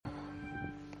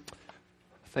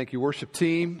Thank you, worship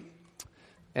team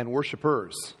and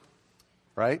worshipers,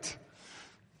 right?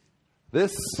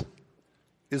 This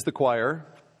is the choir.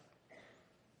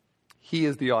 He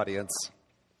is the audience.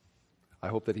 I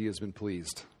hope that he has been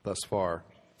pleased thus far.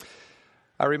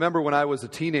 I remember when I was a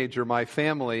teenager, my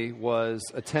family was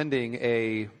attending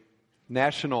a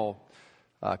national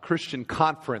Christian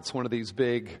conference, one of these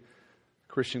big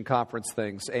Christian conference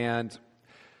things. And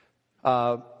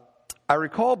I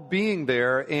recall being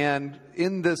there and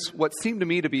in this, what seemed to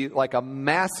me to be like a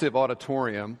massive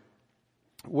auditorium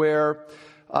where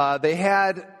they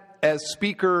had as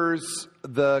speakers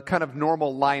the kind of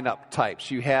normal lineup types.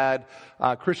 You had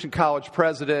Christian college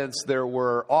presidents, there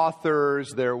were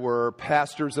authors, there were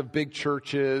pastors of big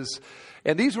churches,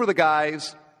 and these were the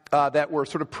guys that were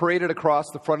sort of paraded across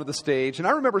the front of the stage. And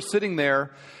I remember sitting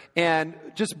there and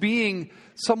just being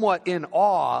somewhat in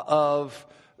awe of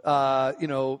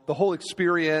the whole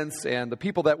experience and the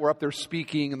people that were up there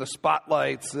speaking and the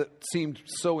spotlights that seemed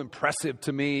so impressive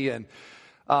to me. And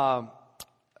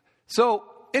so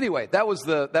anyway, that was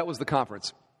the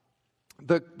conference.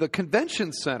 The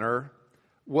convention center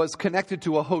was connected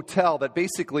to a hotel that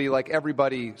basically like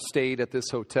everybody stayed at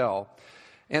this hotel.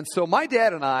 And so my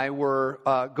dad and I were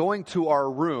going to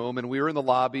our room, and we were in the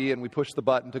lobby, and we pushed the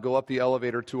button to go up the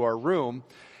elevator to our room.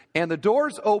 And the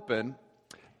doors open,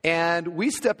 and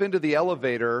we step into the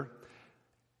elevator,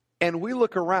 and we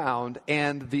look around,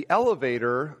 and the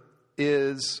elevator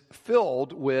is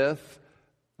filled with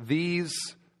these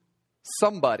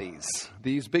somebodies,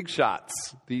 these big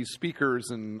shots, these speakers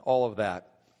and all of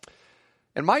that.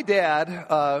 And my dad,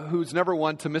 who's never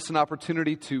one to miss an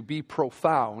opportunity to be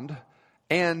profound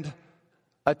and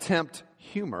attempt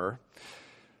humor,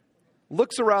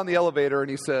 looks around the elevator and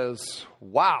he says,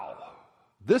 "Wow,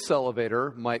 this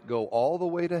elevator might go all the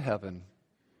way to heaven."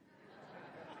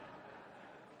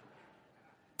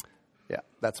 Yeah,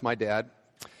 that's my dad.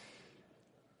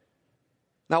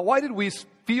 Now, why did we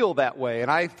feel that way? And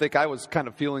I think I was kind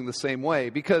of feeling the same way,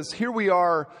 because here we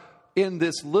are in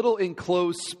this little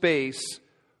enclosed space,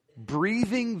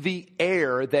 breathing the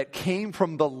air that came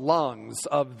from the lungs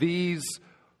of these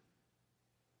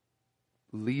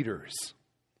leaders.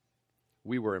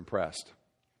 We were impressed,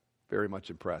 very much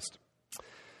impressed.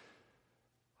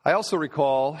 I also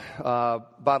recall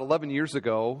about 11 years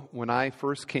ago when I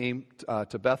first came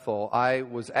to Bethel, I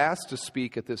was asked to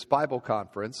speak at this Bible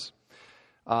conference.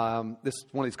 One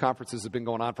of these conferences has been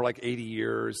going on for like 80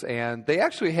 years, and they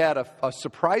actually had a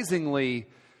surprisingly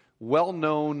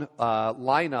well-known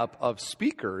lineup of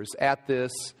speakers at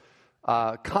this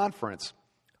conference.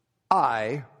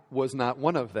 I was not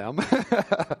one of them.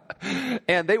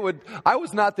 And I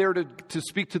was not there to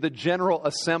speak to the General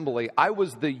Assembly. I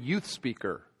was the youth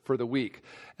speaker for the week.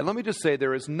 And let me just say,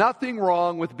 there is nothing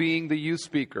wrong with being the youth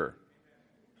speaker.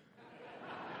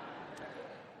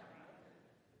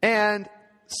 And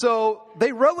so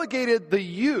they relegated the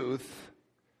youth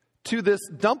to this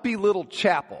dumpy little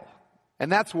chapel.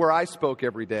 And that's where I spoke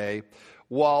every day,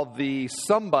 while the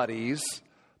somebodies,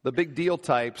 the big deal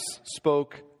types,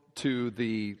 spoke to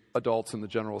the adults in the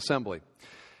General Assembly.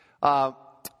 I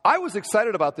was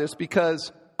excited about this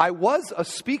because I was a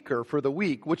speaker for the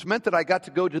week, which meant that I got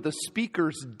to go to the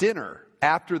speaker's dinner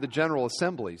after the General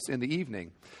Assemblies in the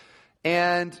evening.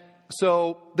 And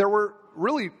so there were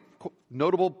really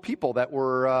notable people that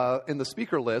were in the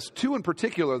speaker list, two in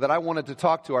particular that I wanted to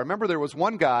talk to. I remember there was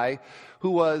one guy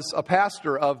who was a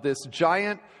pastor of this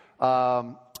giant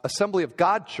Assembly of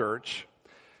God church,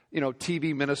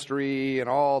 TV ministry and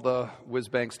all the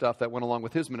whiz-bang stuff that went along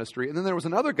with his ministry. And then there was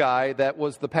another guy that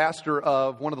was the pastor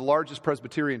of one of the largest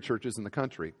Presbyterian churches in the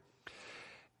country.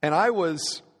 And I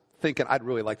was thinking I'd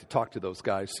really like to talk to those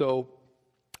guys. So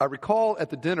I recall at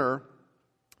the dinner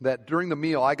that during the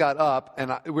meal I got up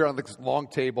and we were on this long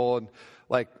table, and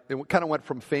it kind of went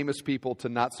from famous people to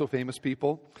not so famous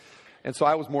people. And so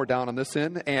I was more down on this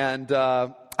end. And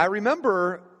I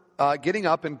remember getting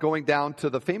up and going down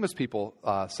to the famous people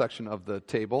section of the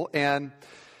table. And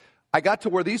I got to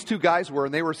where these two guys were,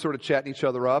 and they were sort of chatting each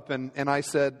other up. And I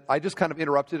said, I just kind of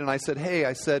interrupted, and I said,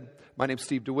 "Hey," "my name's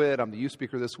Steve DeWitt. I'm the youth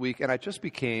speaker this week. And I just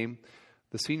became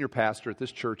the senior pastor at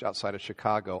this church outside of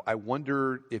Chicago. I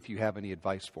wonder if you have any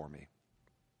advice for me."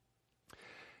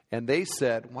 And they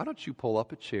said, "Why don't you pull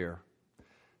up a chair?"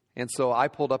 And so I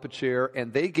pulled up a chair,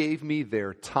 and they gave me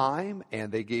their time,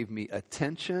 and they gave me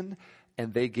attention,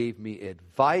 and they gave me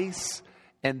advice,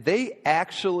 and they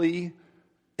actually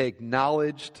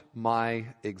acknowledged my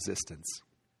existence.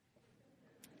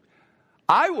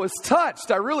 I was touched.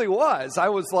 I really was. I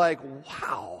was like,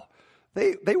 wow.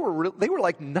 They were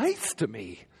like nice to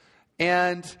me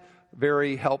and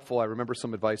very helpful. I remember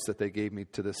some advice that they gave me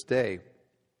to this day.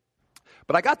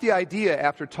 But I got the idea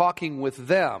after talking with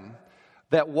them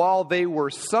that while they were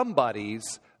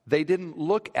somebodies, they didn't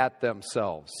look at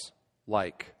themselves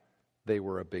like they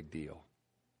were a big deal.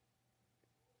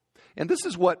 And this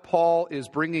is what Paul is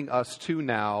bringing us to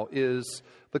now, is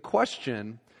the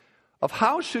question of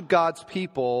how should God's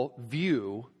people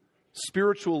view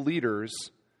spiritual leaders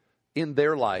in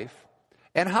their life,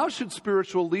 and how should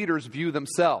spiritual leaders view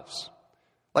themselves?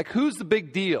 Like, who's the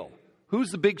big deal? Who's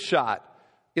the big shot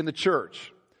in the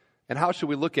church? And how should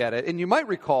we look at it? And you might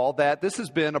recall that this has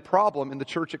been a problem in the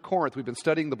church at Corinth. We've been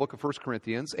studying the book of 1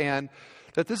 Corinthians, and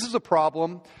that this is a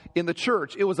problem in the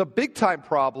church. It was a big-time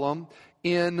problem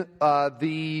in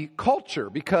the culture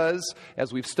because,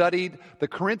 as we've studied, the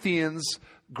Corinthians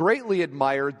greatly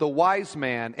admired the wise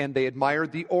man and they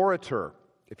admired the orator.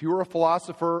 If you were a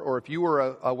philosopher or if you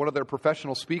were one of their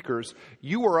professional speakers,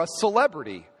 you were a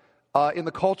celebrity in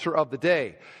the culture of the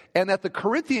day. And that the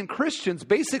Corinthian Christians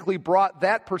basically brought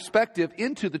that perspective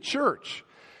into the church.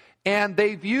 And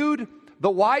they viewed the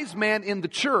wise man in the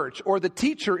church or the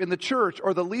teacher in the church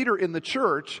or the leader in the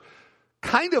church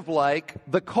kind of like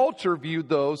the culture viewed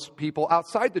those people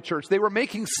outside the church. They were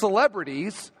making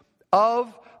celebrities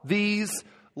of these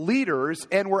leaders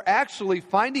and were actually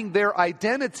finding their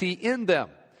identity in them.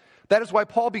 That is why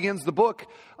Paul begins the book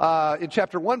in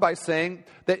chapter 1 by saying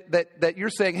that you're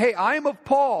saying, hey, I'm of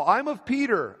Paul, I'm of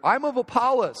Peter, I'm of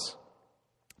Apollos.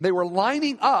 They were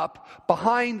lining up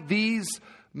behind these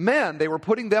men. They were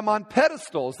putting them on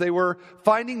pedestals. They were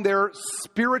finding their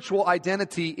spiritual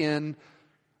identity in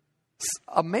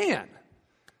a man.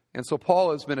 And so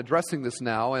Paul has been addressing this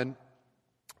now, and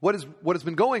what has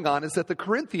been going on is that the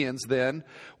Corinthians then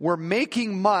were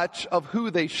making much of who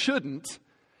they shouldn't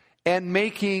and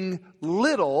making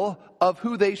little of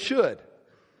who they should.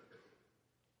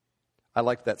 I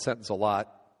like that sentence a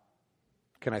lot.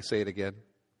 Can I say it again?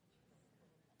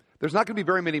 There's not going to be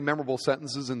very many memorable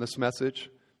sentences in this message,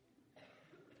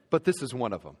 but this is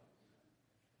one of them.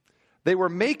 They were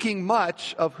making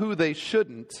much of who they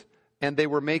shouldn't, and they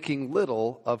were making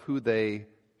little of who they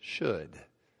should.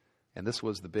 And this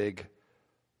was the big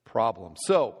problem.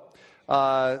 So,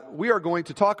 we are going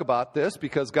to talk about this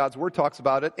because God's Word talks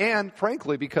about it, and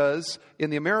frankly, because in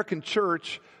the American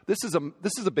church, this is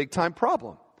a big-time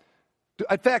problem.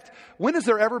 In fact, when has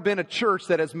there ever been a church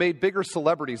that has made bigger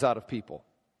celebrities out of people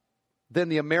than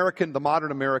the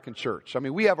modern American church? I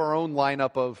mean, we have our own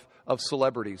lineup of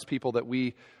celebrities, people that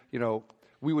we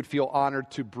would feel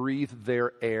honored to breathe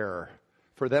their air,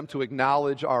 for them to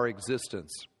acknowledge our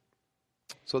existence.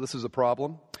 So this is a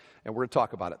problem, and we're going to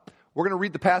talk about it. We're going to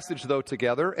read the passage, though,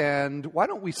 together, and why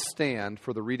don't we stand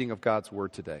for the reading of God's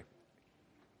Word today?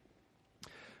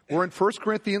 We're in 1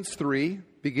 Corinthians 3,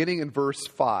 beginning in verse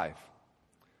 5.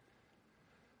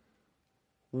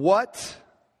 What,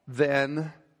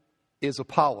 then, is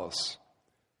Apollos?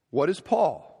 What is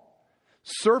Paul?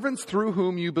 Servants through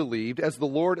whom you believed, as the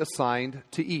Lord assigned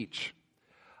to each.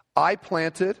 I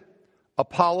planted,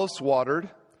 Apollos watered,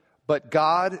 but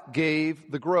God gave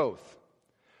the growth.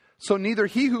 So neither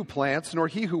he who plants nor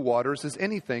he who waters is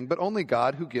anything, but only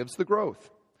God who gives the growth.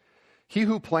 He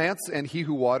who plants and he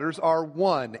who waters are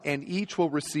one, and each will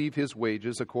receive his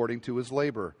wages according to his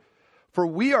labor. For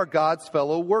we are God's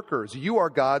fellow workers. You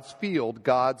are God's field,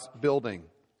 God's building.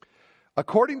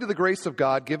 According to the grace of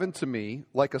God given to me,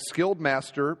 like a skilled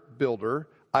master builder,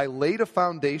 I laid a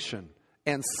foundation,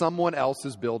 and someone else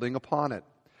is building upon it.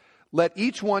 Let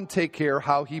each one take care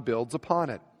how he builds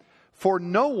upon it. For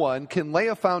no one can lay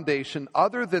a foundation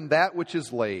other than that which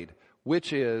is laid,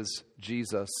 which is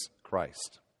Jesus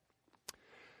Christ.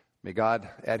 May God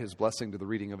add his blessing to the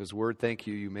reading of his word. Thank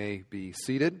you. You may be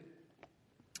seated.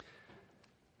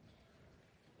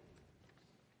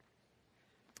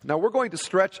 Now, we're going to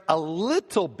stretch a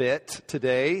little bit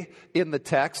today in the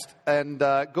text and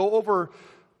go over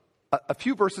a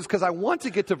few verses because I want to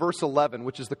get to verse 11,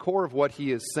 which is the core of what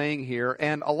he is saying here.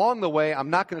 And along the way, I'm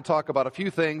not going to talk about a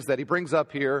few things that he brings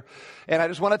up here. And I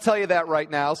just want to tell you that right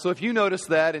now. So if you notice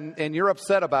that and you're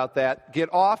upset about that,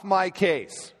 get off my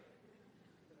case.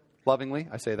 Lovingly,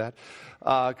 I say that,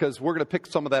 because we're going to pick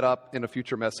some of that up in a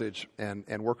future message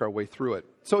and work our way through it.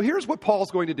 So here's what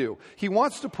Paul's going to do. He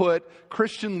wants to put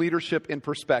Christian leadership in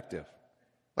perspective.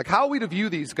 Like, how are we to view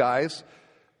these guys?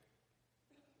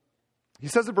 He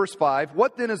says in verse 5,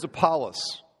 what then is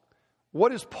Apollos?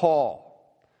 What is Paul?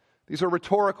 These are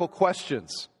rhetorical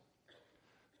questions.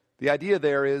 The idea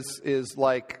there is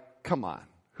like, come on,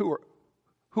 who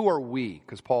are we?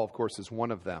 Because Paul, of course, is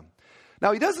one of them.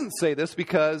 Now, he doesn't say this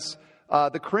because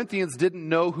the Corinthians didn't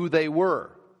know who they were.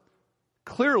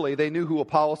 Clearly, they knew who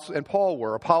Apollos and Paul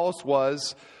were. Apollos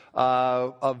was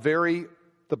a very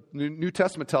the New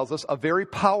Testament tells us, a very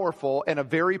powerful and a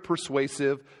very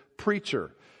persuasive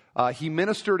preacher. He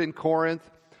ministered in Corinth.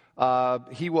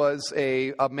 He was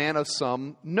a man of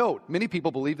some note. Many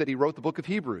people believe that he wrote the book of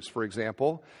Hebrews, for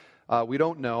example. We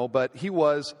don't know, but he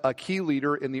was a key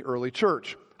leader in the early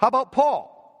church. How about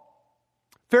Paul?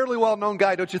 Fairly well-known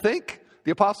guy, don't you think?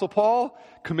 The Apostle Paul,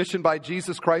 commissioned by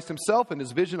Jesus Christ himself in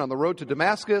his vision on the road to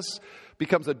Damascus,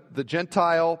 becomes the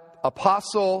Gentile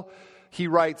apostle. He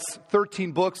writes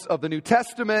 13 books of the New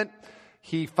Testament.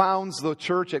 He founds the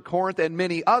church at Corinth and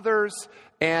many others,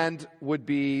 and would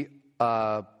be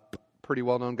a pretty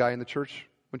well-known guy in the church,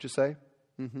 wouldn't you say?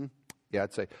 Mm-hmm. Yeah,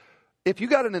 I'd say. If you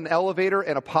got in an elevator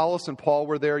and Apollos and Paul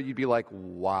were there, you'd be like,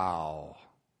 wow,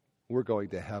 we're going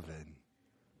to heaven.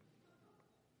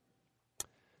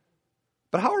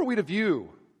 But how are we to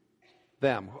view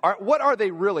them? What are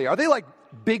they really? Are they like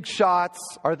big shots?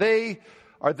 Are they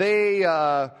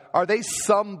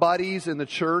somebodies in the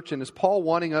church? And is Paul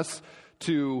wanting us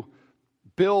to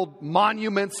build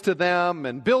monuments to them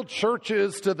and build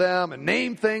churches to them and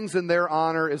name things in their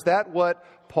honor? Is that what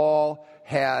Paul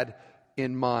had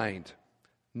in mind?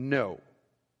 No.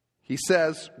 He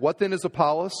says, what then is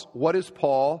Apollos? What is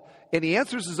Paul? And he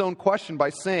answers his own question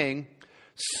by saying,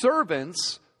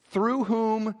 servants through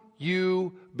whom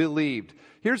you believed.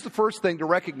 Here's the first thing to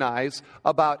recognize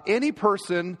about any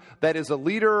person that is a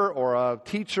leader or a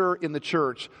teacher in the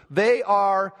church. They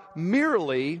are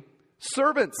merely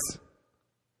servants.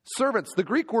 Servants. The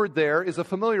Greek word there is a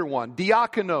familiar one,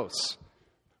 diakonos.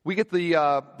 We get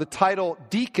the title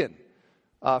deacon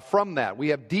from that. We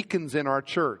have deacons in our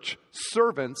church,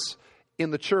 servants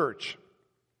in the church.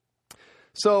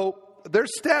 So their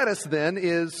status then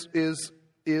is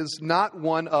not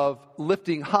one of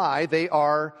lifting high. They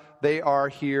are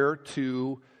here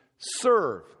to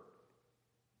serve.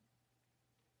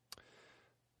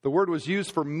 The word was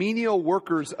used for menial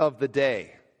workers of the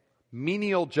day.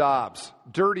 Menial jobs,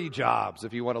 dirty jobs,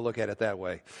 if you want to look at it that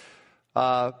way.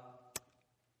 Not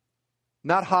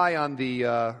high on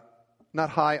the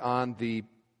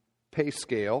pay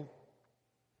scale.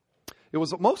 It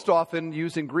was most often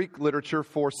used in Greek literature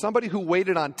for somebody who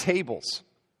waited on tables.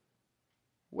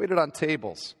 Waited on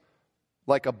tables,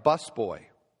 like a busboy.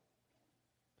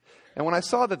 And when I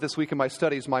saw that this week in my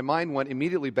studies, my mind went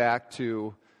immediately back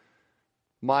to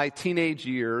my teenage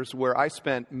years, where I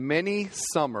spent many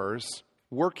summers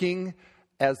working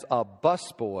as a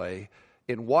busboy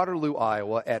in Waterloo,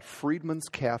 Iowa at Friedman's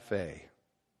Cafe.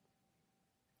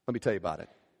 Let me tell you about it.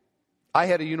 I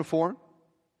had a uniform,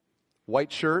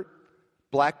 white shirt,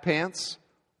 black pants,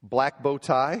 black bow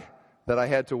tie that I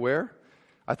had to wear.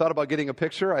 I thought about getting a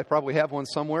picture. I probably have one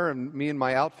somewhere, and me in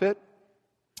my outfit.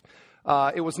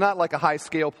 It was not like a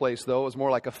high-scale place, though. It was more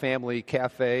like a family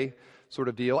cafe sort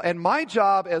of deal. And my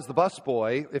job as the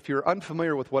busboy, if you're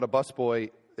unfamiliar with what a busboy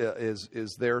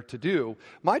is there to do,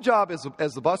 my job as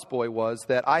the busboy was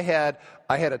that I had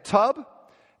a tub,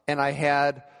 and I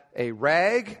had a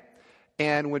rag,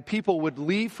 and when people would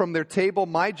leave from their table,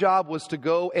 my job was to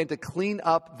go and to clean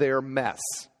up their mess,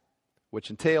 which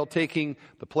entailed taking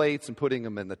the plates and putting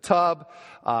them in the tub,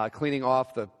 cleaning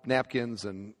off the napkins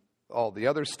and all the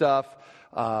other stuff,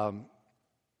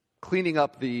 cleaning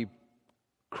up the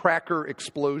cracker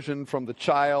explosion from the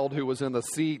child who was in the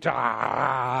seat.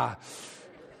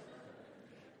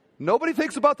 Nobody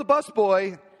thinks about the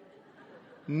busboy.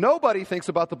 Nobody thinks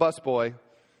about the busboy.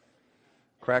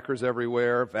 Crackers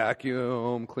everywhere,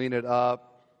 vacuum, clean it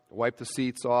up, wipe the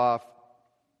seats off.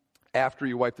 After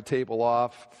you wipe the table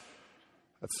off,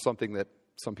 that's something that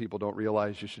some people don't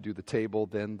realize. You should do the table,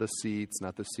 then the seats,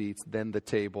 not the seats, then the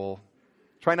table.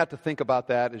 Try not to think about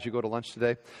that as you go to lunch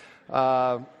today.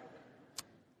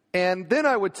 And then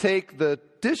I would take the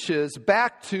dishes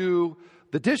back to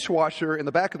the dishwasher in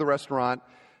the back of the restaurant,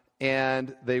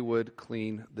 and they would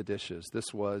clean the dishes.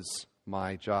 This was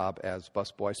my job as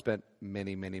busboy. I spent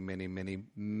many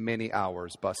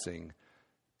hours bussing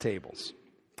tables.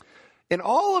 In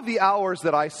all of the hours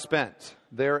that I spent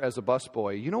there as a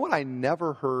busboy, you know what I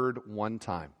never heard one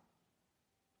time?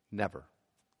 Never.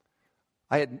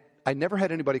 I never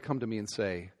had anybody come to me and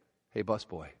say, "Hey,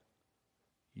 busboy,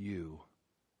 you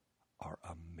are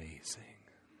amazing."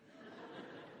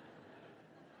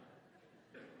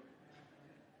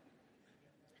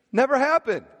 Never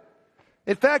happened.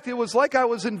 In fact, it was like I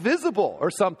was invisible or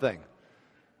something.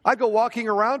 I'd go walking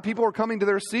around, people were coming to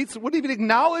their seats, wouldn't even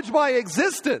acknowledge my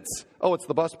existence. Oh, it's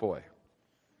the busboy.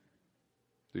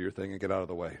 Do your thing and get out of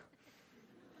the way.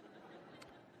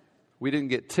 We didn't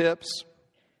get tips.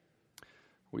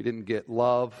 We didn't get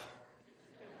love.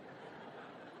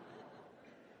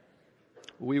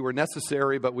 We were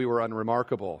necessary, but we were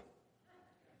unremarkable.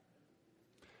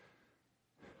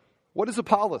 What is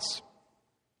Apollos?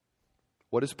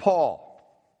 What is Paul?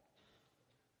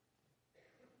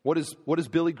 What is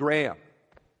Billy Graham?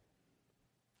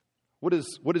 What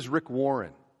is Rick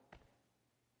Warren?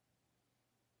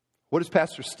 What is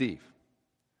Pastor Steve?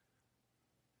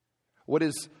 What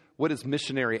is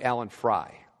missionary Alan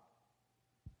Fry?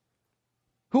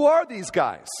 Who are these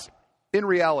guys in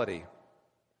reality?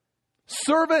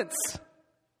 Servants,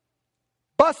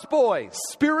 busboys,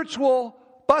 spiritual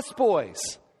busboys.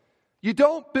 You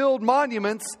don't build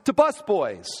monuments to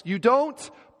busboys. You don't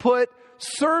put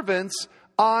servants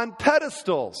on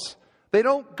pedestals. They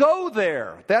don't go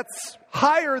there. That's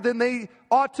higher than they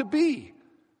ought to be.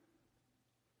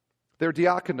 They're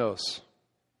diakonos.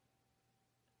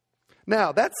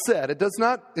 Now, that said, it does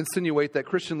not insinuate that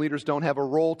Christian leaders don't have a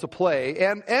role to play,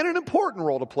 and an important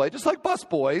role to play, just like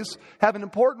busboys have an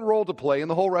important role to play in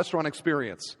the whole restaurant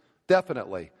experience.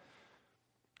 Definitely.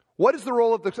 What is the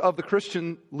role of the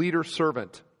Christian leader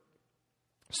servant?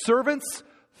 Servants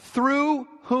through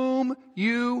whom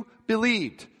you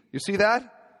believed. You see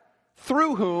that?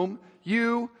 Through whom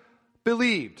you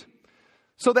believed.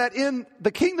 So that in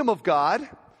the kingdom of God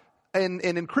and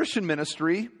in Christian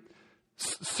ministry,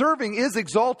 serving is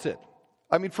exalted.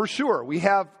 I mean, for sure. We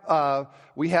have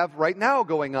right now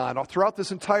going on throughout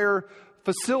this entire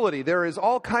facility. There is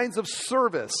all kinds of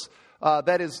service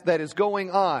that is going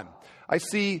on. I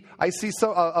see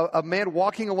a man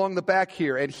walking along the back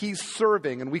here, and he's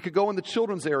serving. And we could go in the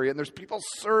children's area, and there's people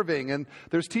serving, and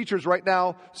there's teachers right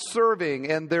now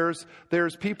serving, and there's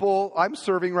people I'm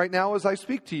serving right now as I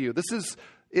speak to you. This is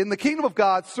in the kingdom of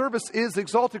God. Service is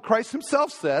exalted. Christ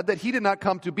himself said that he did not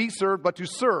come to be served, but to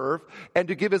serve and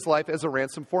to give his life as a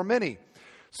ransom for many.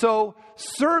 So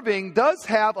serving does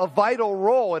have a vital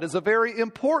role. It is a very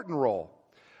important role.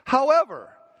 However,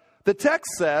 the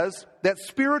text says that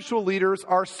spiritual leaders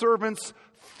are servants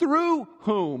through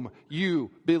whom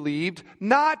you believed,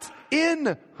 not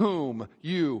in whom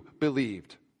you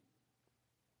believed.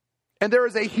 And there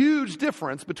is a huge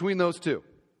difference between those two.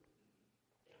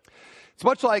 It's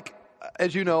much like,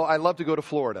 as you know, I love to go to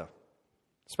Florida,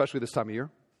 especially this time of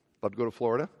year. Love to go to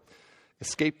Florida,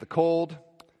 escape the cold.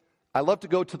 I love to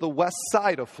go to the west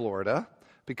side of Florida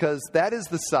because that is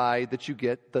the side that you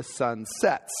get the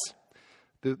sunsets.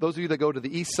 Those of you that go to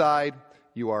the east side,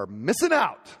 you are missing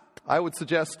out. I would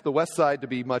suggest the west side to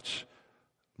be much,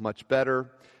 much better.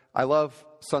 I love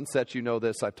sunsets. You know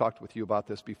this. I've talked with you about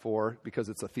this before because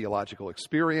it's a theological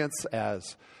experience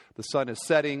as the sun is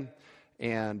setting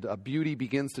and beauty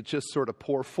begins to just sort of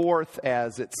pour forth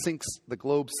as it sinks, the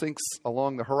globe sinks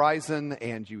along the horizon,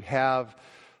 and you have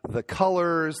the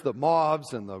colors, the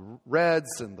mauves and the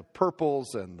reds and the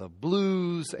purples and the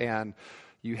blues, and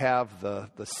you have the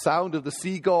sound of the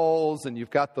seagulls, and you've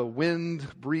got the wind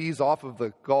breeze off of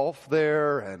the Gulf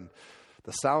there, and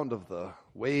the sound of the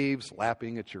waves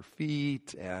lapping at your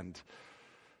feet, and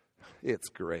it's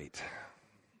great.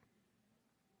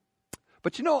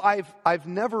 But you know, I've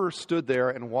never stood there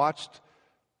and watched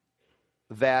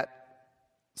that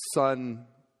sun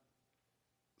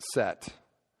set,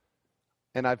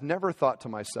 and I've never thought to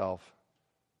myself,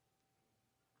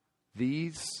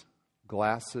 these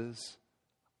glasses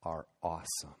are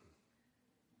awesome.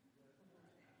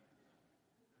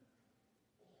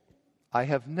 I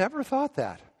have never thought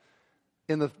that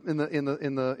in the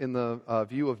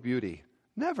view of beauty.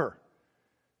 Never.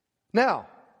 Now,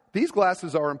 these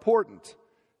glasses are important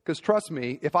because trust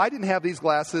me, if I didn't have these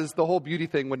glasses, the whole beauty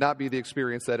thing would not be the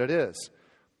experience that it is.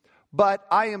 But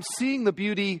I am seeing the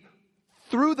beauty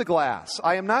through the glass.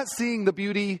 I am not seeing the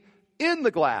beauty in the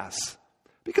glass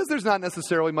because there's not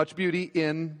necessarily much beauty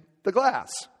in the glass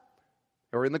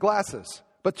or in the glasses.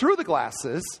 But through the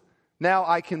glasses, now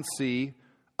I can see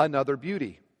another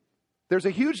beauty. There's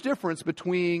a huge difference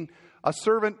between a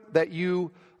servant that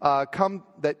you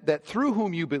that through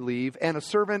whom you believe and a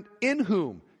servant in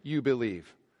whom you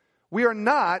believe. We are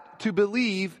not to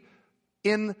believe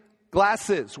in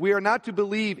glasses. We are not to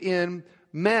believe in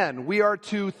men. We are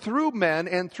to, through men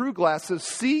and through glasses,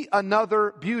 see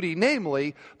another beauty,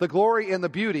 namely the glory and the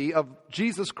beauty of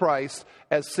Jesus Christ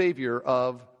as Savior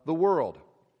of the world.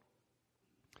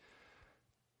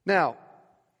 Now,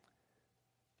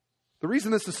 the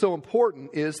reason this is so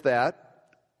important is that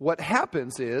what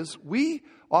happens is we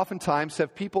oftentimes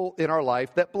have people in our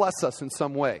life that bless us in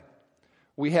some way.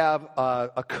 We have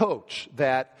a coach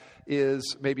that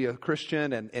is maybe a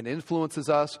Christian and influences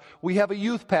us. We have a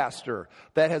youth pastor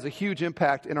that has a huge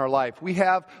impact in our life. We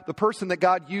have the person that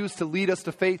God used to lead us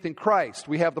to faith in Christ.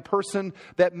 We have the person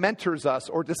that mentors us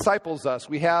or disciples us.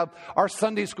 We have our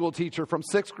Sunday school teacher from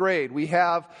 6th grade. We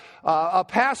have a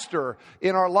pastor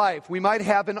in our life. We might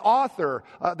have an author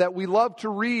that we love to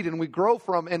read and we grow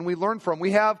from and we learn from.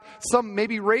 We have some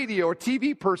maybe radio or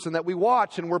TV person that we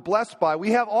watch and we're blessed by.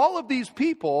 We have all of these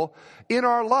people in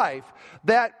our life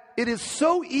that it is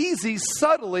so easy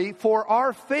subtly for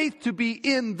our faith to be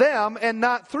in them and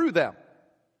not through them.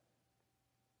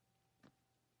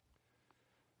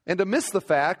 And to miss the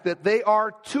fact that they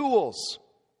are tools.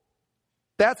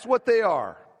 That's what they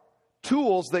are.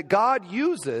 Tools that God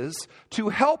uses to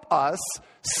help us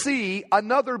see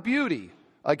another beauty.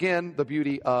 Again, the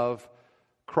beauty of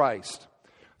Christ.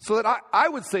 So that I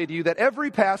would say to you that every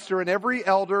pastor and every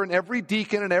elder and every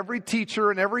deacon and every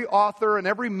teacher and every author and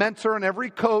every mentor and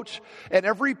every coach and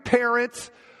every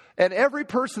parent and every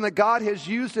person that God has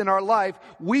used in our life,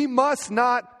 we must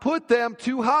not put them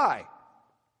too high,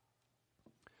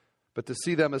 but to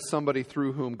see them as somebody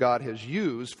through whom God has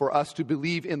used for us to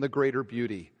believe in the greater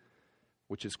beauty,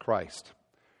 which is Christ.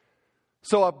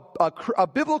 So a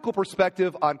biblical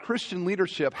perspective on Christian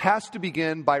leadership has to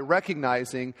begin by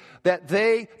recognizing that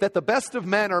the best of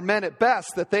men are men at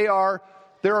best, that they are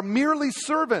merely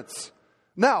servants.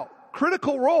 Now,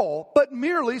 critical role, but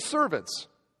merely servants.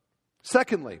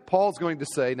 Secondly, Paul's going to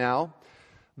say now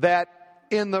that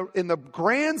in the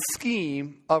grand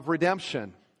scheme of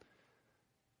redemption,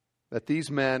 that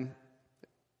these men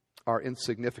are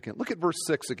insignificant. Look at verse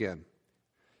 6 again.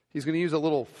 He's going to use a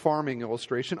little farming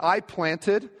illustration. I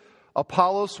planted,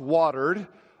 Apollos watered,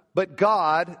 but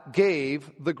God gave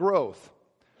the growth.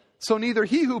 So neither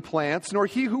he who plants nor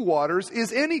he who waters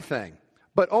is anything,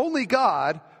 but only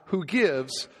God who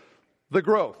gives the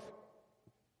growth.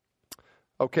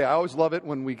 Okay, I always love it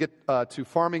when we get to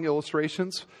farming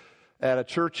illustrations at a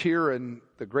church here in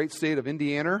the great state of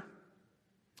Indiana,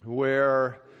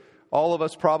 where all of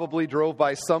us probably drove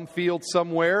by some field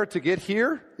somewhere to get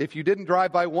here. If you didn't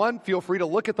drive by one, feel free to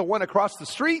look at the one across the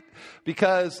street,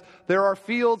 because there are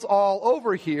fields all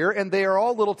over here, and they are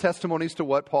all little testimonies to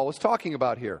what Paul was talking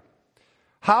about here.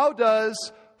 How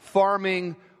does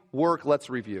farming work? Let's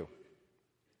review.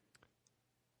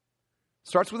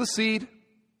 Starts with a seed,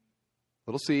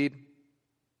 little seed.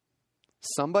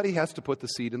 Somebody has to put the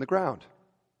seed in the ground.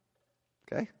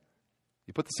 Okay?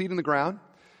 You put the seed in the ground.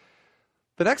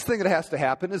 The next thing that has to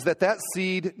happen is that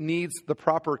seed needs the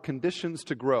proper conditions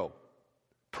to grow.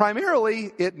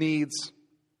 Primarily, it needs,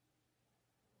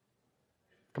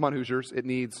 come on Hoosiers, it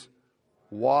needs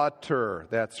water.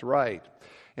 That's right.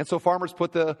 And so farmers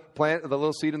put the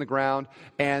little seed in the ground,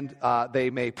 and they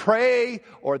may pray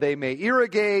or they may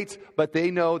irrigate, but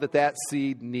they know that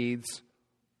seed needs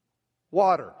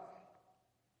water.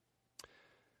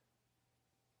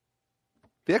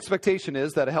 The expectation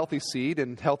is that a healthy seed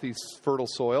in healthy, fertile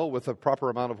soil with a proper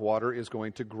amount of water is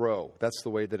going to grow. That's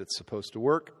the way that it's supposed to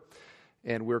work,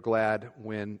 and we're glad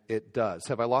when it does.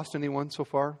 Have I lost anyone so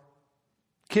far?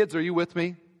 Kids, are you with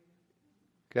me?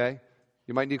 Okay.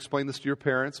 You might need to explain this to your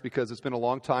parents, because it's been a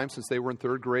long time since they were in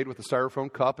 3rd grade with a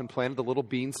styrofoam cup and planted a little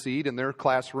bean seed in their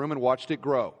classroom and watched it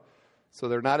grow. So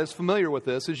they're not as familiar with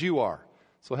this as you are.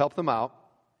 So help them out.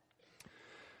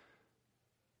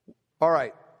 All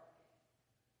right.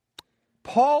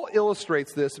 Paul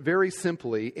illustrates this very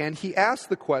simply, and he asks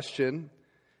the question,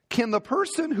 can the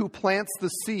person who plants the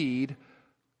seed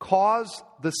cause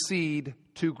the seed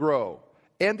to grow?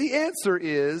 And the answer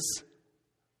is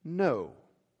no.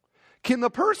 Can the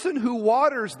person who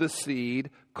waters the seed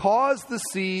cause the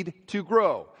seed to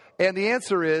grow? And the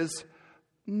answer is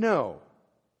no.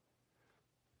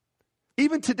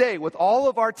 Even today, with all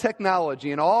of our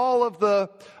technology and all of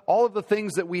the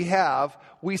things that we have,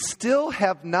 we still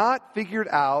have not figured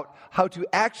out how to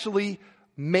actually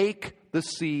make the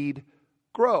seed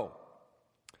grow.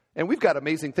 And we've got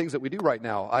amazing things that we do right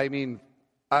now. I mean,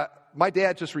 my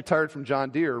dad just retired from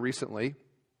John Deere recently,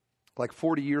 like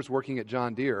 40 years working at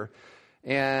John Deere,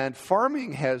 and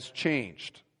farming has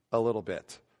changed a little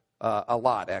bit, a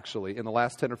lot actually, in the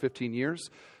last 10 or 15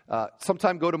 years.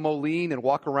 Sometime go to Moline and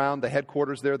walk around the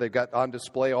headquarters there. They've got on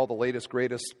display all the latest,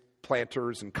 greatest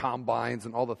planters and combines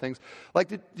and all the things. Like,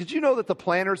 did you know that the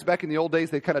planters back in the old days,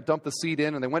 they kind of dumped the seed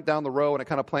in and they went down the row and it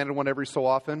kind of planted one every so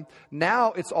often?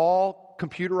 Now it's all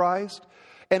computerized,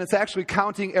 and it's actually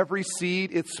counting every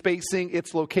seed, its spacing,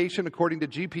 its location according to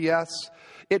GPS.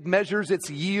 It measures its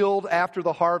yield after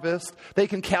the harvest. They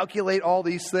can calculate all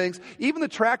these things. Even the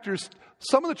tractors,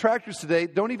 some of the tractors today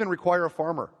don't even require a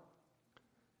farmer.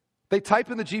 They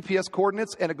type in the GPS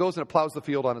coordinates and it goes and it plows the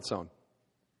field on its own.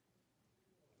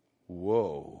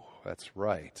 Whoa, that's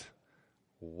right.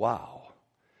 Wow.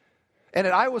 And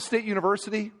at Iowa State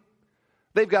University,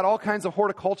 they've got all kinds of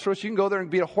horticulturists. You can go there and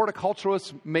be a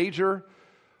horticulturist major,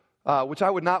 which I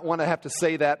would not want to have to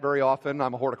say that very often.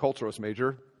 I'm a horticulturist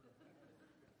major.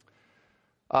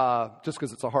 Just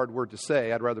because it's a hard word to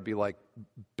say, I'd rather be like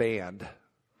band.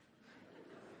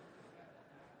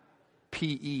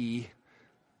 PE.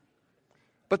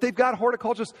 But they've got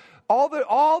horticulturists. All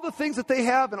the things that they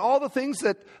have and all the things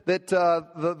that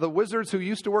the wizards who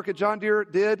used to work at John Deere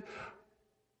did,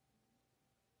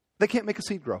 they can't make a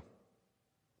seed grow.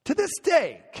 To this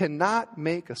day, cannot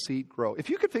make a seed grow. If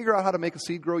you could figure out how to make a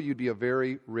seed grow, you'd be a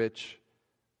very rich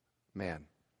man.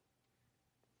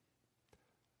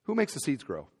 Who makes the seeds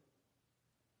grow?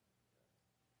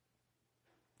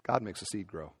 God makes the seed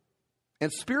grow.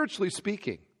 And spiritually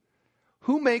speaking,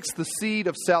 who makes the seed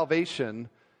of salvation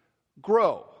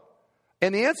grow?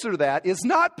 And the answer to that is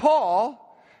not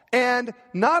Paul and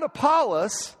not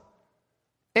Apollos.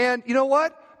 And you know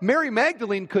what? Mary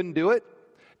Magdalene couldn't do it.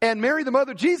 And Mary, the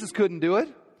mother of Jesus, couldn't do it.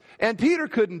 And Peter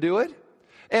couldn't do it.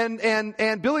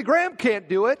 And Billy Graham can't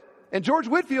do it. And George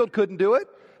Whitefield couldn't do it.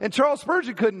 And Charles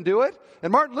Spurgeon couldn't do it.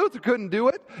 And Martin Luther couldn't do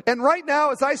it. And right now,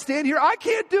 as I stand here, I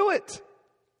can't do it.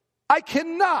 I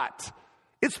cannot.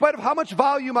 In spite of how much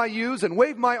volume I use and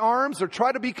wave my arms or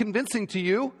try to be convincing to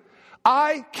you,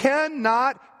 I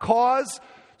cannot cause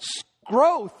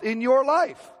growth in your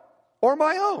life or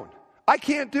my own. I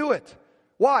can't do it.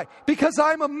 Why? Because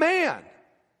I'm a man.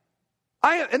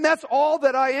 And that's all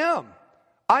that I am.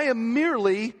 I am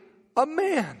merely a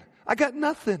man. I got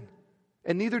nothing.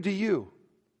 And neither do you.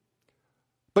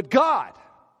 But God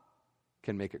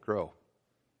can make it grow.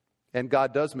 And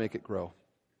God does make it grow.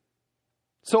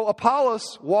 So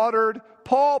Apollos watered,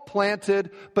 Paul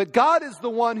planted, but God is the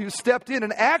one who stepped in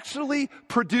and actually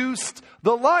produced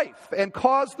the life and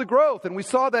caused the growth. And we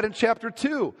saw that in chapter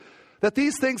 2, that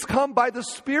these things come by the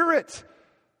Spirit,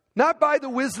 not by the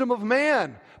wisdom of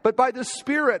man, but by the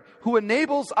Spirit who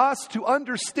enables us to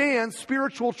understand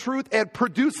spiritual truth and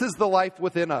produces the life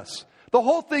within us. The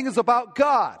whole thing is about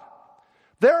God.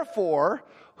 Therefore,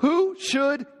 who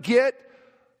should get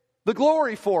the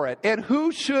glory for it? And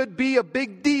who should be a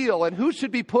big deal? And who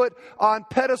should be put on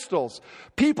pedestals?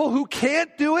 People who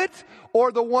can't do it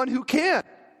or the one who can?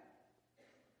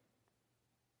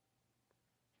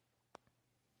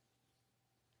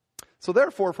 So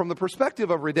therefore, from the perspective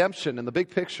of redemption and the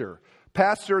big picture,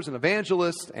 pastors and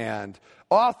evangelists and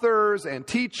authors and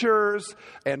teachers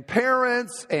and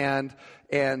parents and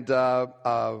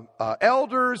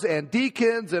elders and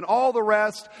deacons and all the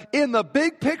rest, in the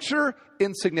big picture,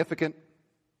 insignificant.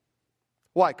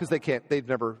 Why? Because they've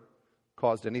never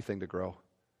caused anything to grow.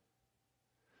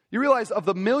 You realize of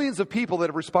the millions of people that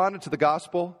have responded to the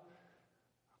gospel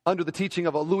under the teaching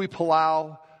of a Louis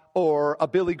Palau or a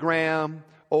Billy Graham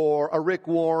or a Rick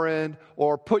Warren,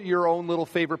 or put your own little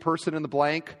favorite person in the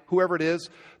blank, whoever it is,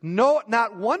 no,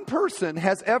 not one person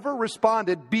has ever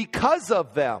responded because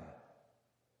of them.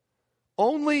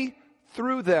 Only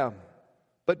through them,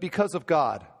 but because of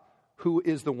God, who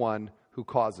is the one who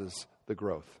causes the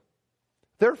growth.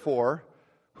 Therefore,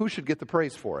 who should get the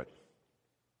praise for it?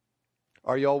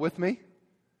 Are you all with me?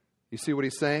 You see what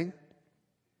he's saying?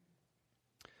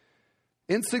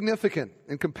 Insignificant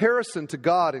in comparison to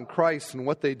God and Christ and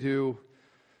what they do.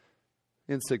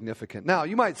 Insignificant. Now,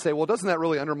 you might say, well, doesn't that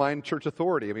really undermine church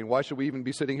authority? I mean, why should we even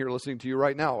be sitting here listening to you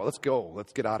right now? Well, let's go.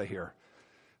 Let's get out of here.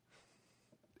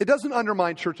 It doesn't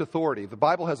undermine church authority. The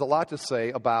Bible has a lot to say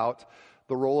about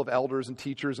the role of elders and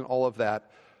teachers and all of that.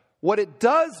 What it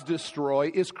does destroy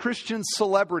is Christian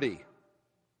celebrity.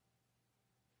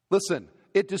 Listen,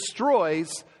 it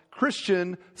destroys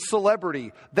Christian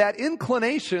celebrity, that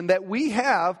inclination that we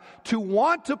have to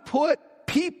want to put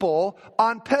people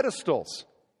on pedestals.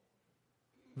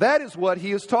 That is what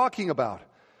he is talking about.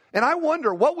 And I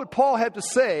wonder, what would Paul have to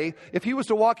say if he was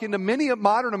to walk into many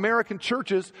modern American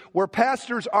churches where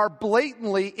pastors are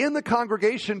blatantly in the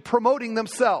congregation promoting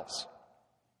themselves?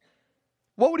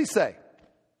 What would he say?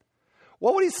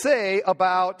 What would he say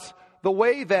about the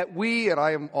way that we, and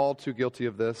I am all too guilty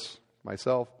of this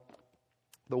myself,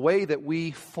 the way that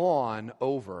we fawn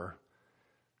over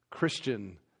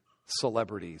Christian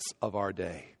celebrities of our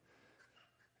day?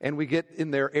 And we get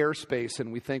in their airspace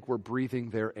and we think we're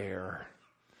breathing their air.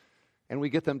 And we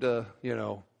get them to,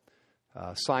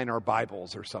 sign our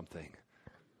Bibles or something.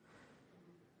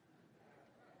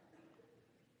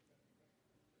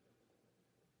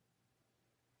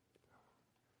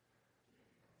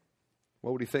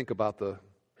 What would he think about the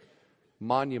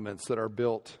monuments that are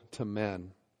built to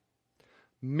men?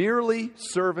 merely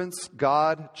servants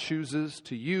God chooses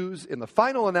to use. In the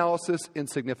final analysis,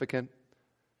 insignificant.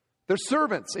 They're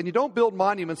servants, and you don't build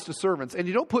monuments to servants, and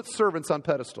you don't put servants on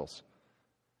pedestals.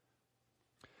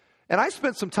 And I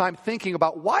spent some time thinking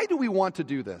about, why do we want to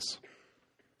do this?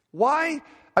 Why?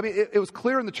 I mean, it was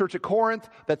clear in the church at Corinth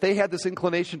that they had this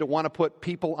inclination to want to put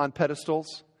people on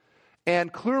pedestals.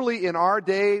 And clearly in our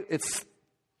day, it's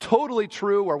totally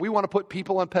true where we want to put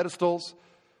people on pedestals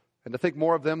and to think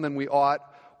more of them than we ought.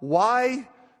 Why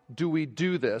do we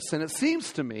do this? And it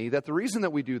seems to me that the reason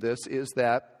that we do this is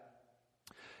that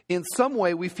in some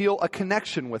way we feel a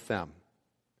connection with them.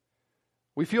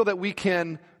 We feel that we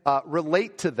can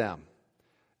relate to them.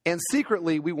 And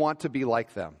secretly we want to be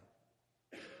like them.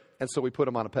 And so we put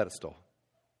them on a pedestal.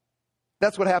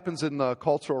 That's what happens in the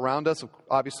culture around us.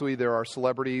 Obviously, there are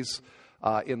celebrities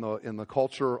in the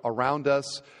culture around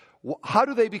us. How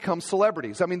do they become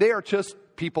celebrities? I mean, they are just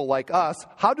people like us.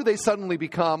 How do they suddenly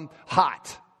become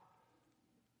hot?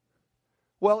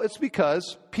 Well, it's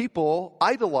because people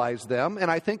idolize them,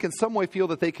 and I think in some way feel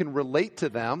that they can relate to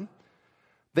them.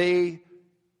 They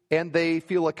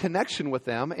feel a connection with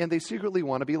them, and they secretly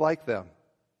want to be like them.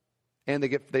 And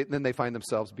then they find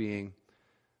themselves being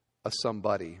a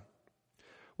somebody.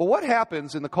 Well, what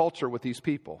happens in the culture with these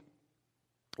people?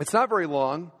 It's not very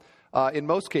long, in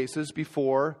most cases,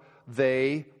 before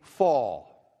they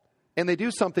fall. And they do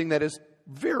something that is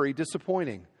very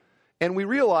disappointing. And we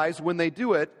realize when they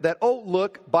do it that, oh,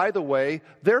 look, by the way,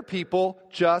 they're people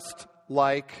just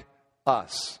like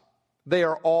us. They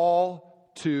are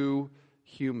all too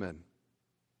human.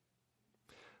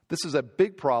 This is a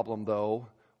big problem, though,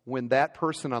 when that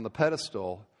person on the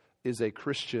pedestal is a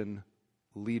Christian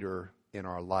leader in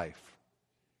our life.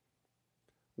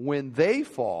 When they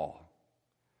fall,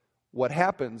 what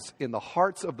happens in the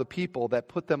hearts of the people that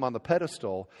put them on the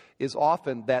pedestal is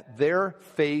often that their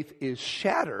faith is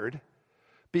shattered,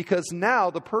 because now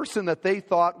the person that they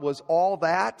thought was all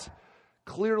that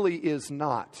clearly is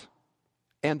not.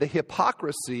 And the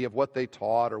hypocrisy of what they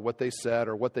taught or what they said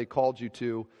or what they called you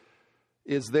to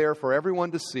is there for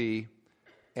everyone to see.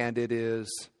 And it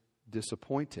is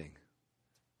disappointing,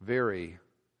 very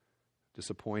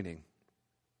disappointing.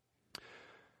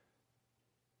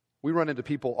 We run into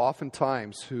people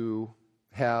oftentimes who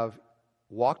have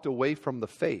walked away from the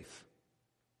faith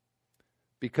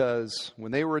because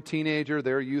when they were a teenager,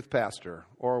 they're a youth pastor,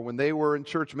 or when they were in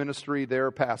church ministry, they're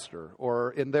a pastor,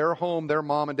 or in their home, their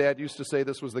mom and dad used to say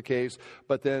this was the case,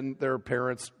 but then their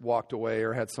parents walked away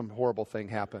or had some horrible thing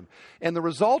happen. And the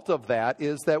result of that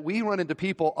is that we run into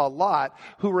people a lot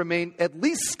who remain at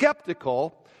least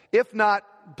skeptical, if not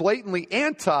blatantly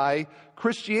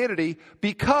anti-Christianity,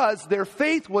 because their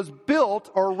faith was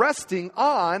built or resting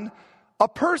on a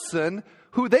person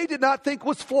who they did not think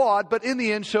was flawed, but in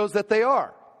the end shows that they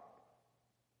are.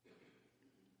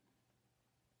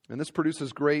 And this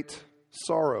produces great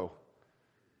sorrow.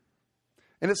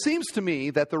 And it seems to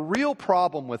me that the real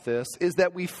problem with this is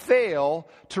that we fail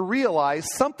to realize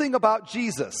something about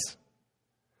Jesus.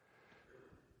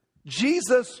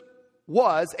 Jesus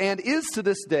was and is to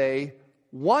this day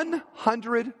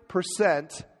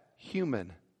 100%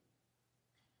 human.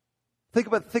 Think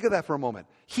of that for a moment.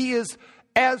 He is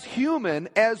as human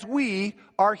as we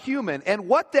are human. And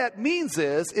what that means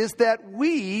is that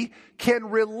we can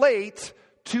relate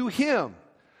to Him.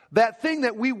 That thing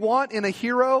that we want in a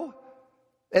hero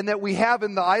and that we have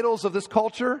in the idols of this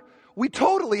culture, we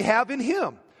totally have in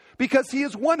Him. Because He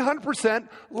is 100%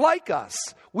 like us.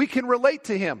 We can relate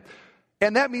to Him.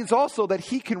 And that means also that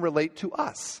He can relate to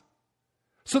us.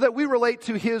 So that we relate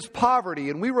to His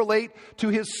poverty, and we relate to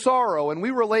His sorrow, and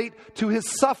we relate to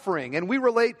His suffering, and we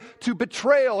relate to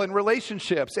betrayal in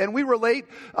relationships, and we relate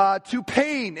to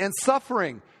pain and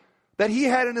suffering that He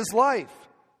had in His life.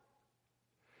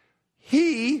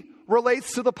 He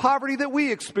relates to the poverty that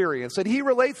we experience, and He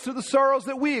relates to the sorrows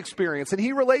that we experience, and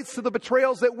He relates to the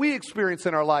betrayals that we experience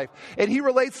in our life, and He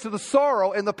relates to the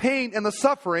sorrow and the pain and the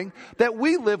suffering that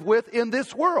we live with in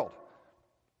this world.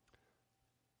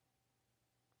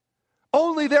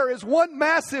 Only there is one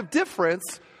massive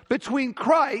difference between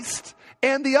Christ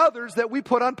and the others that we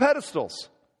put on pedestals.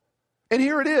 And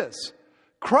here it is.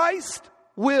 Christ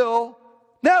will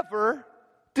never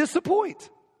disappoint.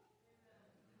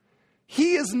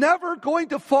 He is never going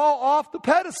to fall off the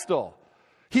pedestal.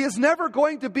 He is never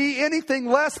going to be anything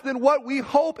less than what we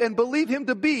hope and believe Him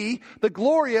to be, the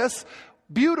glorious,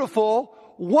 beautiful,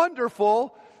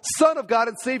 wonderful Son of God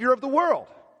and Savior of the world.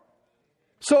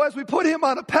 So as we put Him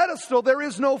on a pedestal, there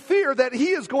is no fear that He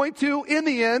is going to, in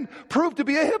the end, prove to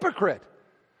be a hypocrite.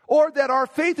 Or that our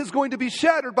faith is going to be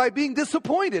shattered by being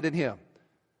disappointed in Him.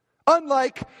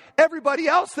 Unlike everybody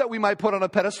else that we might put on a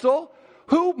pedestal,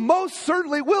 who most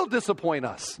certainly will disappoint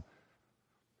us.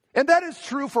 And that is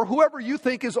true for whoever you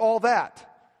think is all that.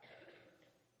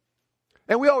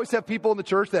 And we always have people in the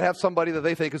church that have somebody that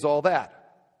they think is all that.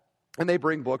 And they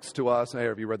bring books to us. Hey,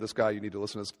 have you read this guy? You need to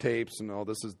listen to his tapes. And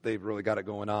they've really got it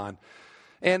going on.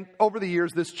 And over the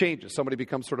years, this changes. Somebody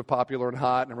becomes sort of popular and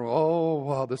hot, and everyone, oh,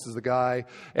 wow, this is the guy.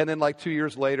 And then like 2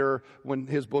 years later, when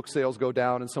his book sales go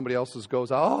down and somebody else's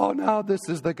goes, oh, now this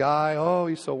is the guy. Oh,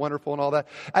 he's so wonderful and all that.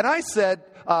 And I said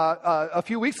a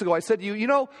few weeks ago, I said to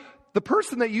you, the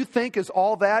person that you think is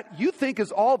all that, you think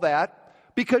is all that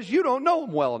because you don't know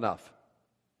him well enough.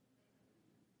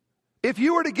 If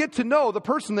you were to get to know the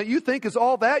person that you think is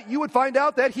all that, you would find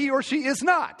out that he or she is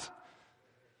not.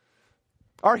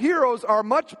 Our heroes are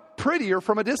much prettier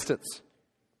from a distance.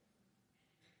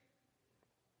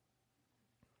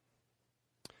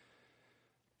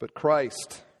 But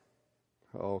Christ,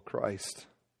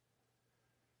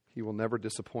 He will never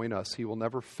disappoint us. He will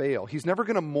never fail. He's never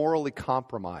going to morally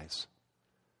compromise.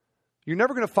 You're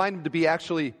never going to find Him to be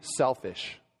actually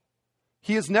selfish.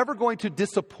 He is never going to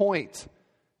disappoint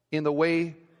in the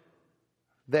way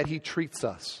that He treats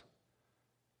us.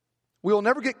 We will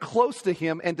never get close to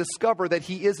Him and discover that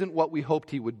He isn't what we hoped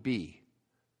He would be.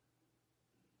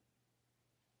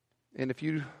 And if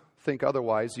you think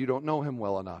otherwise, you don't know Him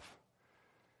well enough.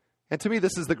 And to me,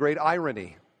 this is the great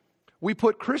irony. We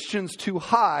put Christians too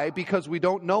high because we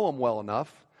don't know Him well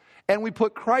enough, and we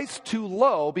put Christ too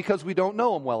low because we don't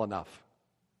know Him well enough.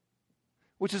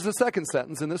 Which is the second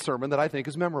sentence in this sermon that I think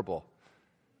is memorable.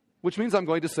 Which means I'm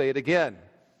going to say it again.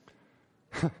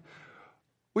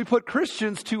 We put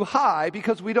Christians too high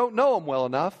because we don't know Him well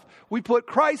enough. We put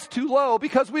Christ too low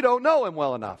because we don't know Him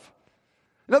well enough.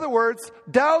 In other words,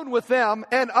 down with them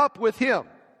and up with Him.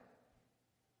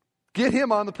 Get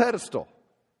Him on the pedestal.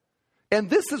 And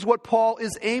this is what Paul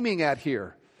is aiming at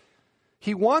here.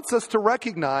 He wants us to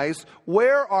recognize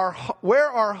where our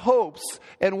hopes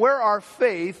and where our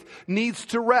faith needs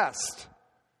to rest.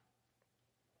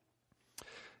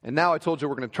 And now I told you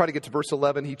we're going to try to get to verse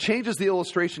 11. He changes the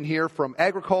illustration here from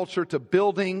agriculture to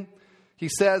building. He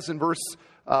says in verse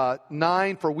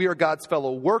 9, for we are God's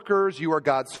fellow workers. You are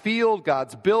God's field,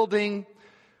 God's building.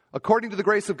 According to the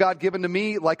grace of God given to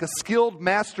me, like a skilled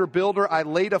master builder, I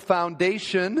laid a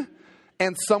foundation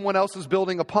and someone else is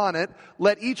building upon it.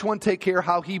 Let each one take care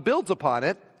how he builds upon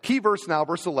it. Key verse now,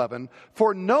 verse 11.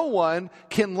 For no one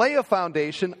can lay a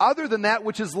foundation other than that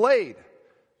which is laid,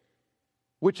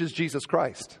 which is Jesus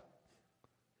Christ.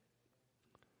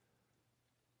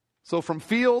 So from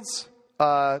fields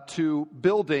to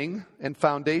building and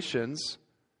foundations,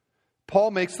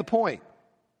 Paul makes the point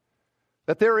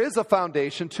that there is a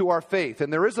foundation to our faith,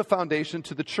 and there is a foundation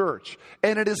to the church.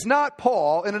 And it is not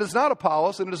Paul, and it is not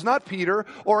Apollos, and it is not Peter,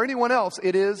 or anyone else.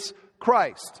 It is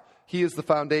Christ. He is the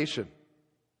foundation.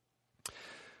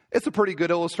 It's a pretty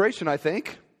good illustration, I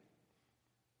think.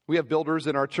 We have builders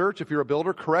in our church. If you're a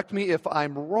builder, correct me if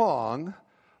I'm wrong,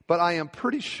 but I am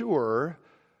pretty sure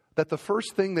that the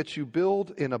first thing that you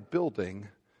build in a building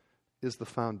is the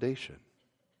foundation.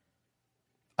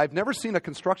 I've never seen a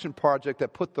construction project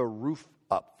that put the roof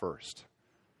up first.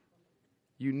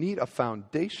 You need a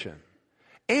foundation.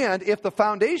 And if the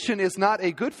foundation is not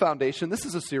a good foundation, this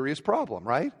is a serious problem,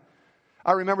 right?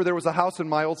 I remember there was a house in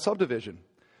my old subdivision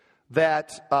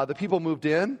that the people moved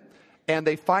in, and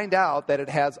they find out that it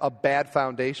has a bad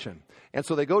foundation. And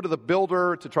so they go to the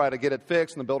builder to try to get it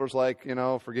fixed, and the builder's like,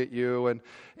 forget you.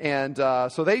 And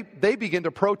so they begin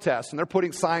to protest, and they're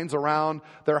putting signs around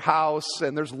their house,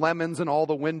 and there's lemons in all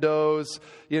the windows,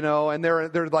 and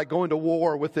they're like going to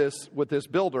war with this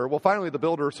builder. Well, finally the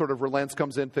builder sort of relents,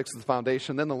 comes in, fixes the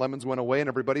foundation, then the lemons went away, and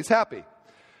everybody's happy.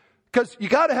 Because you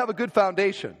got to have a good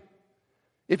foundation.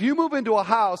 If you move into a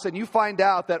house and you find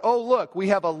out that, oh, look, we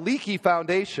have a leaky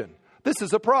foundation, this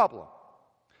is a problem.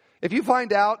 If you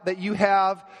find out that you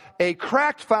have a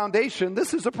cracked foundation,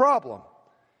 this is a problem.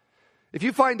 If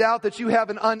you find out that you have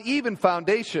an uneven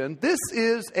foundation, this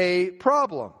is a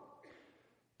problem.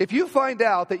 If you find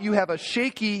out that you have a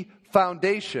shaky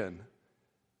foundation,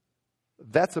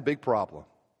 that's a big problem.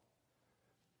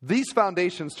 These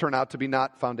foundations turn out to be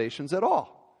not foundations at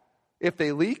all. If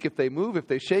they leak, if they move, if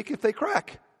they shake, if they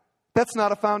crack, that's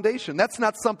not a foundation. That's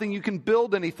not something you can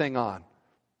build anything on.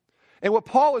 And what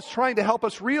Paul is trying to help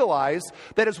us realize,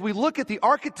 that as we look at the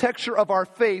architecture of our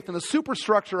faith and the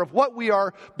superstructure of what we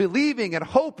are believing and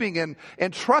hoping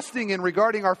and trusting in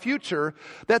regarding our future,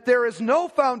 that there is no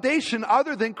foundation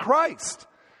other than Christ.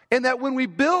 And that when we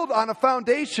build on a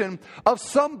foundation of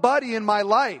somebody in my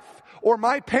life, or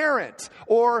my parent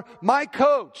or my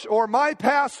coach or my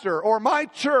pastor or my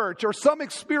church or some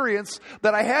experience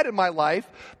that I had in my life,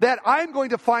 that I'm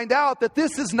going to find out that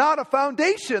this is not a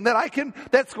foundation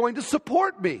that's going to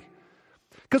support me.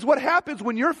 Because what happens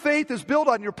when your faith is built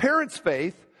on your parents'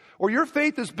 faith, or your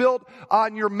faith is built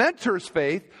on your mentor's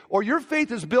faith, or your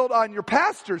faith is built on your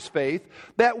pastor's faith,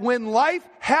 that when life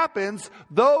happens,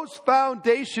 those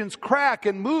foundations crack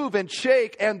and move and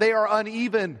shake, and they are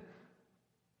uneven.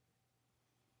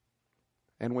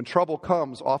 And when trouble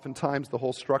comes, oftentimes the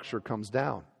whole structure comes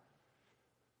down.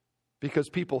 Because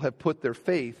people have put their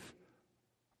faith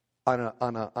on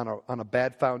a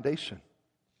bad foundation.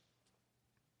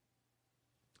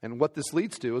 And what this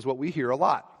leads to is what we hear a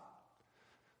lot.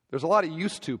 There's a lot of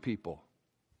used to people.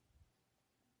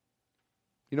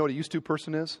 You know what a used to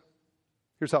person is?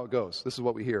 Here's how it goes. This is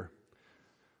what we hear.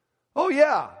 Oh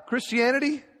yeah,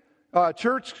 Christianity,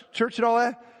 church and all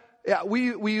that. Yeah,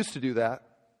 we used to do that.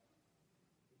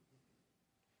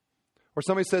 Or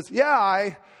somebody says,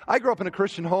 yeah, I grew up in a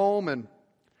Christian home, and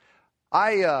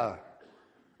I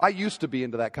used to be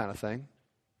into that kind of thing.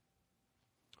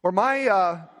 Or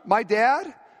my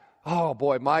dad, oh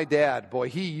boy,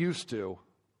 he used to.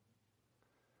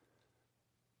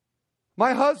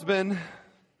 My husband,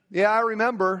 yeah, I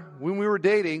remember when we were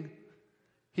dating,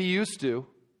 he used to.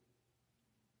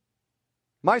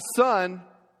 My son,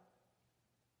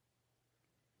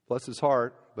 bless his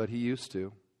heart, but he used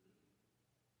to.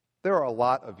 There are a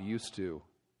lot of used to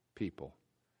people.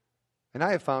 And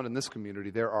I have found in this community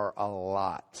there are a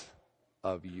lot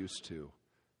of used to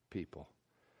people.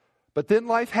 But then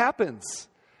life happens.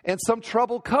 And some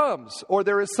trouble comes, or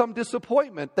there is some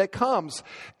disappointment that comes.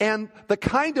 And the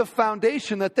kind of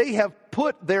foundation that they have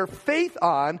put their faith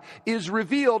on is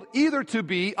revealed either to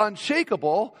be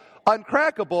unshakable,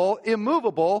 uncrackable,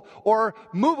 immovable, or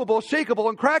movable, shakable,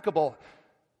 and crackable.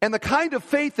 And the kind of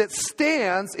faith that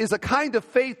stands is a kind of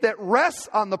faith that rests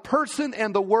on the person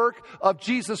and the work of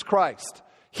Jesus Christ.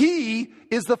 He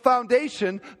is the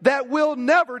foundation that will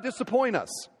never disappoint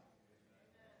us.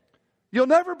 You'll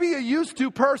never be a used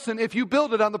to person if you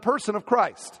build it on the person of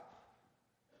Christ.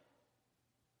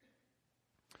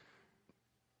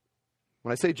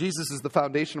 When I say Jesus is the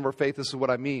foundation of our faith, this is what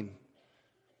I mean.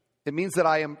 It means that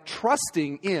I am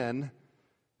trusting in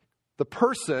the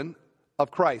person of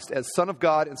Christ as Son of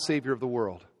God and Savior of the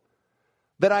world.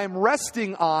 That I am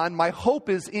resting on, my hope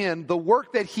is in the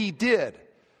work that He did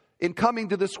in coming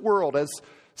to this world as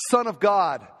Son of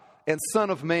God and Son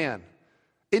of Man.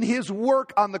 In His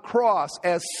work on the cross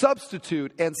as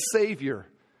substitute and Savior.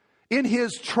 In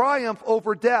His triumph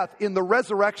over death in the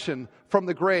resurrection from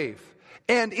the grave.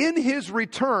 And in His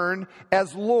return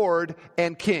as Lord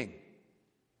and King.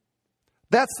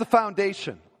 That's the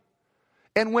foundation.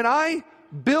 And when I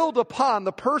build upon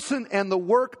the person and the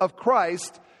work of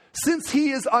Christ, since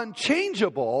He is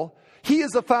unchangeable, He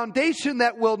is a foundation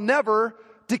that will never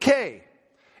decay.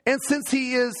 And since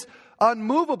He is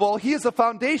unmovable, He is a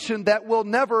foundation that will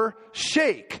never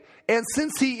shake. And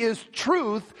since He is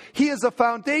truth, He is a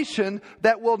foundation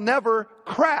that will never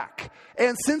crack.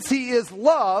 And since He is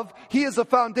love, He is a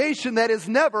foundation that is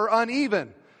never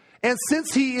uneven. And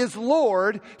since He is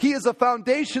Lord, He is a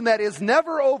foundation that is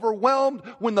never overwhelmed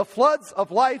when the floods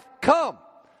of life come.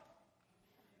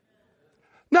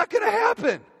 Not going to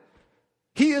happen.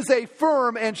 He is a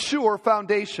firm and sure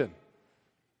foundation.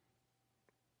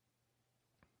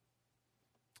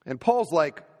 And Paul's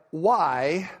like,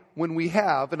 why, when we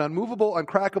have an unmovable,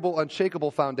 uncrackable,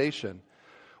 unshakable foundation,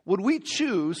 would we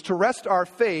choose to rest our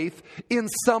faith in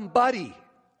somebody,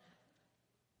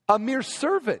 a mere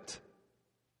servant?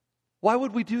 Why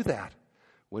would we do that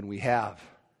when we have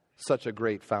such a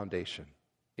great foundation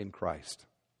in Christ?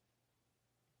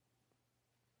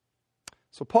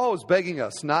 So Paul is begging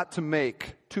us not to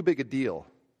make too big a deal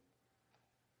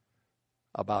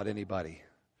about anybody.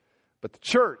 But the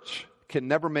church can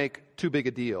never make too big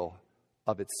a deal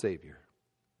of its Savior.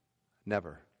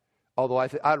 Never. Although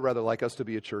I'd rather like us to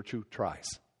be a church who tries.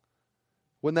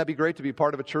 Wouldn't that be great to be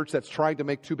part of a church that's trying to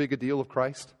make too big a deal of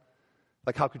Christ?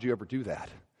 Like, how could you ever do that?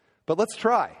 But let's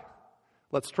try.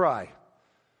 Let's try.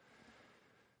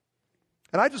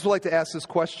 And I just would like to ask this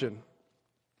question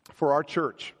for our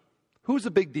church. Who's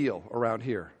a big deal around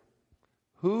here?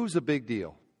 Who's a big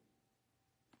deal?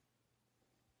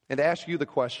 And to ask you the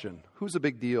question, who's a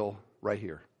big deal right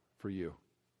here for you?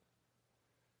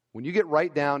 When you get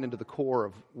right down into the core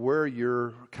of where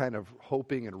you're kind of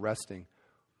hoping and resting,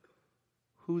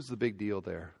 who's the big deal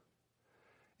there?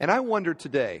 And I wonder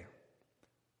today,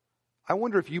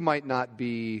 if you might not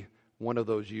be one of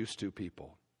those used to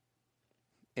people.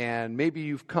 And maybe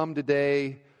you've come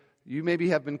today You maybe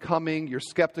have been coming, you're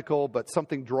skeptical, but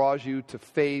something draws you to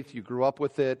faith. You grew up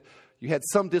with it. You had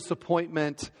some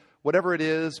disappointment, whatever it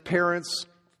is, parents,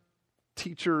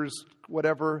 teachers,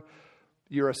 whatever.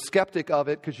 You're a skeptic of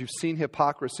it because you've seen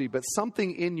hypocrisy, but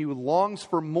something in you longs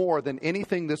for more than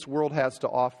anything this world has to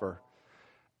offer.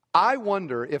 I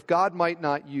wonder if God might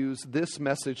not use this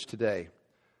message today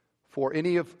for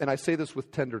any of, and I say this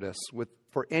with tenderness,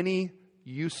 for any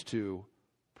used to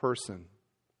person,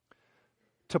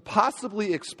 to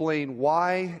possibly explain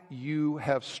why you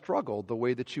have struggled the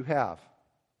way that you have,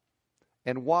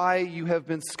 and why you have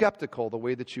been skeptical the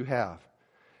way that you have,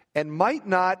 and might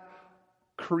not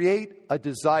create a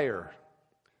desire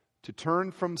to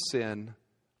turn from sin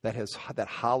that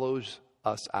hollows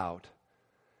us out,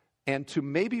 and to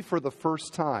maybe for the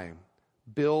first time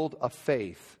build a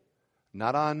faith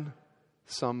not on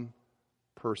some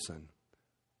person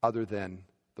other than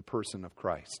the person of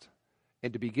Christ,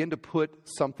 and to begin to put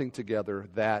something together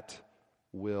that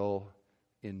will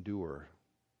endure.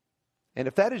 And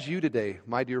if that is you today,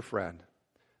 my dear friend,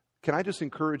 can I just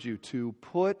encourage you to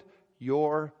put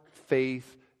your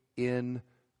faith in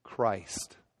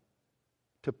Christ,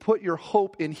 to put your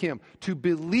hope in Him, to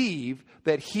believe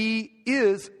that He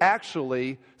is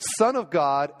actually Son of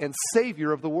God and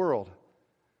Savior of the world.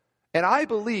 And I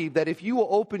believe that if you will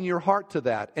open your heart to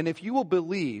that, and if you will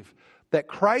believe that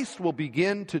Christ will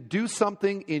begin to do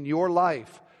something in your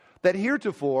life that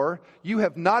heretofore you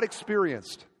have not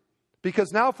experienced,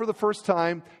 because now for the first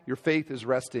time your faith is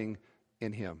resting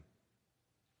in Him.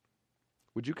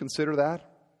 Would you consider that?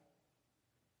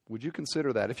 Would you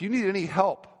consider that? If you need any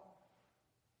help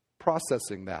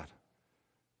processing that,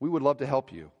 we would love to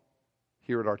help you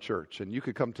here at our church. And you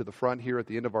could come to the front here at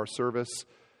the end of our service.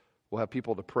 We'll have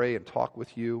people to pray and talk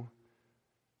with you.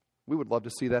 We would love to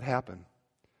see that happen.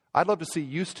 I'd love to see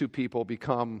used to people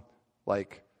become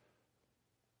like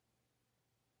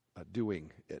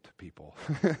doing it people.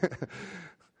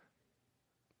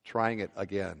 Trying it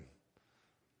again.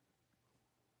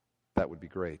 That would be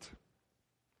great.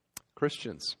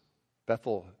 Christians,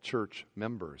 Bethel Church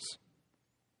members,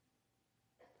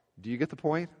 do you get the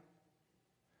point?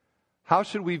 How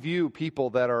should we view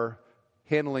people that are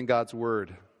handling God's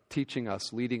Word, teaching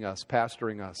us, leading us,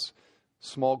 pastoring us,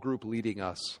 small group leading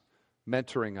us,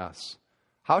 mentoring us?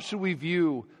 How should we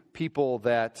view people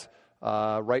that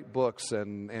write books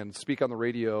and speak on the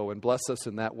radio and bless us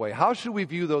in that way? How should we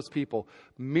view those people?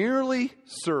 Merely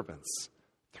servants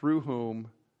through whom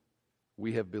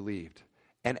we have believed.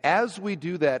 And as we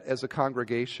do that as a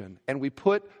congregation, and we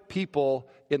put people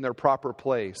in their proper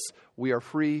place, we are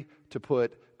free to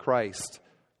put Christ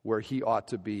where He ought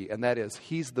to be. And that is,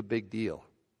 He's the big deal.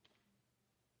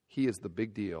 He is the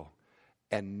big deal.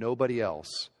 And nobody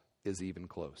else is even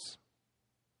close.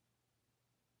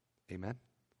 Amen?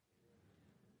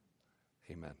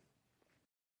 Amen.